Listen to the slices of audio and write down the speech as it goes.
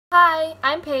Hi,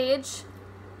 I'm Paige.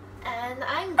 And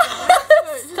I'm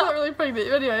It's not really pregnant,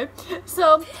 but anyway.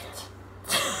 So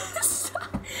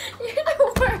you're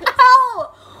the worst.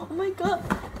 Ow! Oh my god.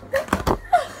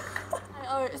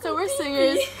 Alright, so we're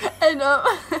singers and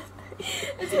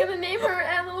It's gonna name her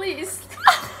Annalise.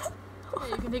 Okay,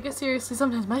 you can take it seriously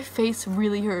sometimes. My face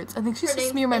really hurts. I think she used to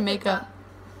smear my makeup.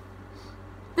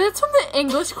 That's from the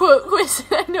English quote quiz,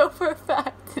 and I know for a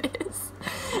fact it is.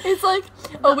 It's like,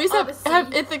 always have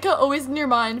Ithaca always in your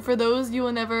mind. For those you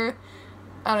will never,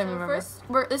 I don't even remember.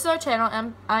 This is our channel,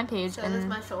 I'm Paige. So this is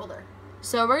my shoulder.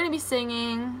 So we're going to be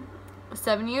singing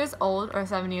 7 Years Old, or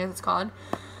 7 Years it's called.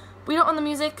 We don't own the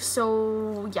music,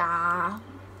 so yeah.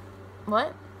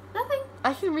 What? Nothing.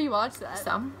 I can rewatch that.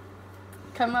 So,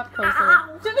 come up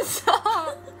closer.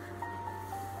 Stop.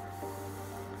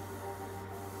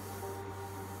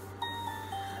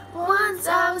 Once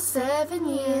I was 7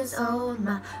 years old,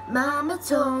 my mama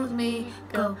told me,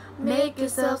 go make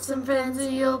yourself some friends or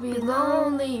you'll be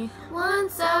lonely.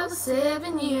 Once I was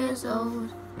 7 years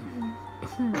old.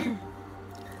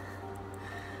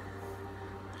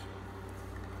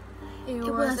 It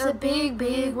was a big,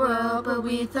 big world, but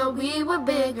we thought we were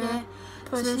bigger.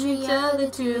 Pushing each other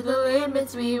to the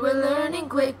limits, we were learning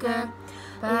quicker.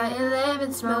 By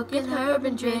 11, smoking herb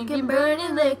and drinking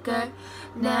burning liquor.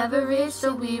 Never rich,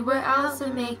 so we were out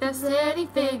to make that steady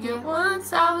figure.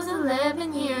 Once I was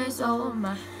 11 years old,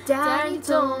 my daddy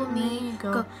told me,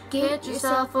 go get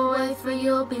yourself away for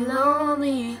you'll be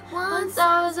lonely. Once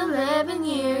I was 11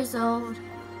 years old.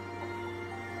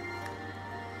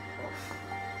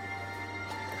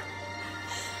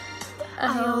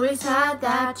 I always had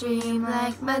that dream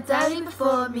like my daddy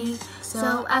before me.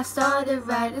 So I started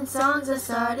writing songs, I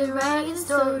started writing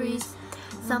stories.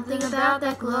 Something about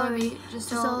that glory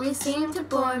just always seemed to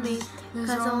bore me.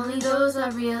 Cause only those I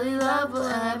really love will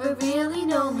ever really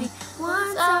know me.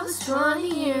 Once I was 20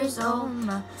 years old,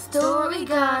 my story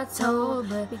got told.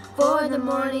 But before the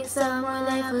morning sun, my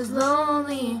life was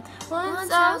lonely.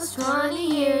 Once I was 20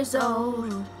 years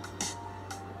old.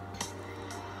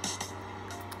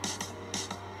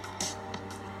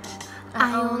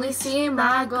 I only see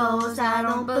my goals, I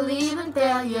don't believe in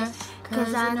failure.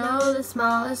 Cause I know the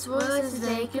smallest voices,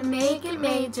 they can make it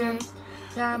major.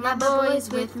 Got my boys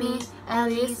with me, at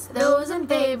least those in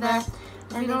favor.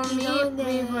 And don't meet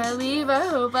me before I leave, I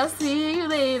hope I see you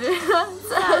later.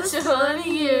 Once I was 20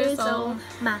 years old,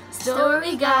 my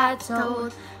story got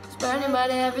told. Burning about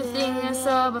everything I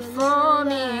saw before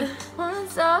me.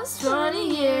 Once I was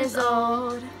 20 years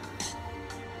old.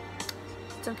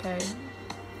 It's okay.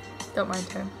 Don't mind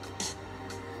her.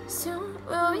 Soon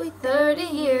we'll be 30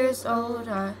 years old.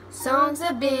 Our songs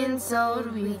have been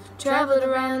sold. We've traveled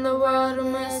around the world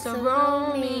and we're still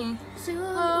roaming. Soon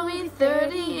we'll be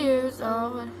 30 years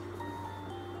old.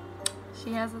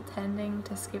 She has a tending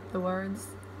to skip the words.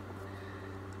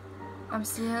 I'm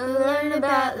still learning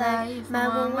about life. I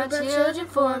want my children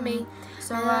for me,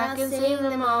 so I can sing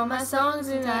them all my songs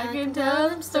and I can tell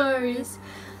them stories.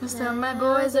 Some of my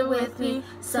boys are with me,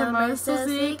 some are still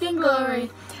seeking glory,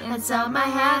 and some I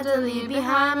had to leave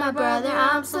behind. My brother,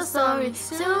 I'm so sorry.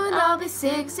 Soon I'll be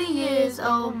 60 years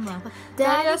old. My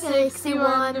daddy's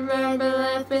 61. Remember,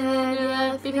 life and your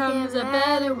life becomes a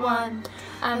better one.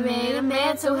 I made a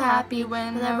man so happy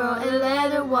when I wrote a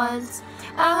letter once.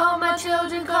 I hope my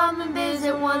children come and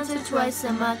visit once or twice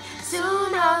a month.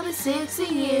 Soon I'll be 60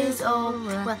 years old.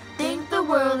 Well, think the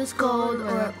world is cold,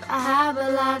 or I have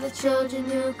a lot of children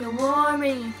who can warm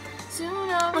me. Soon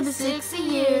I'll be 60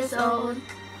 years old.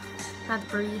 Have to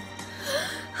breathe.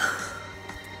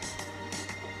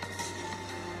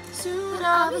 Soon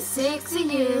I'll be 60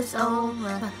 years old.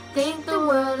 I think the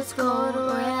world is cold,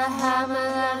 or I have a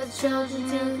lot of children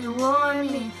who can warm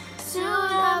me. Soon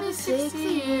I'll be 60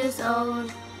 years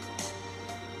old.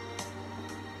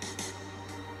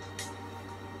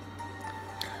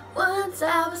 Once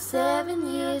I was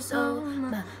 7 years old,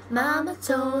 my mama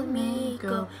told me,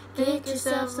 go pick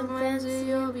yourself some friends or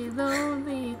you'll be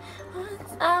lonely.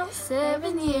 Once I was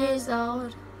 7 years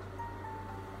old.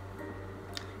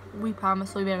 We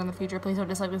promise we'll be better in the future. Please don't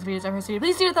dislike this video. It's our first video.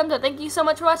 Please do a thumbs up. Thank you so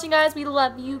much for watching, guys. We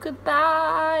love you.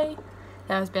 Goodbye.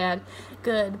 That was bad.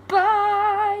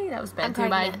 Goodbye. That was bad too.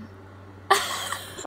 Bye.